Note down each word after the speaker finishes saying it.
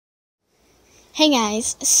Hey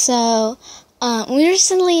guys, so we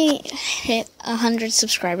recently hit 100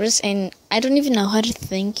 subscribers, and I don't even know how to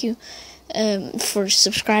thank you for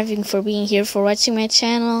subscribing, for being here, for watching my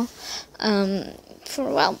channel,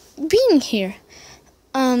 for being here.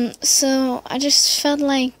 So I just felt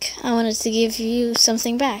like I wanted to give you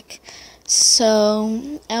something back.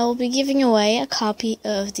 So I will be giving away a copy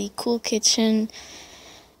of the Cool Kitchen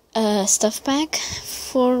stuff pack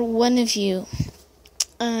for one of you.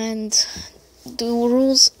 And the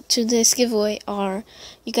rules to this giveaway are: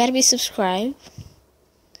 you gotta be subscribed,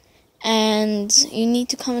 and you need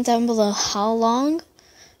to comment down below how long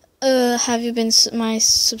have you been my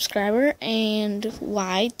subscriber, and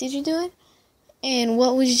why did you do it, and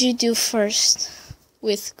what would you do first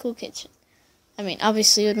with Cool Kitchen. I mean,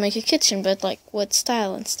 obviously you would make a kitchen, but like what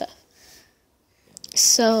style and stuff.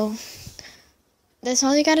 So that's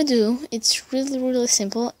all you gotta do. It's really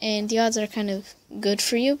simple, and the odds are kind of good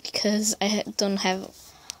for you because I don't have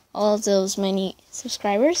all those many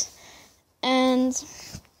subscribers. And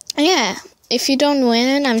yeah, if you don't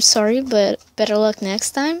win, I'm sorry, but better luck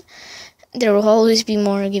next time. There will always be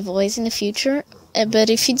more giveaways in the future, but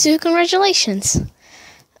if you do, congratulations.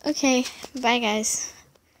 Okay, bye guys.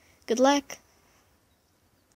 Good luck.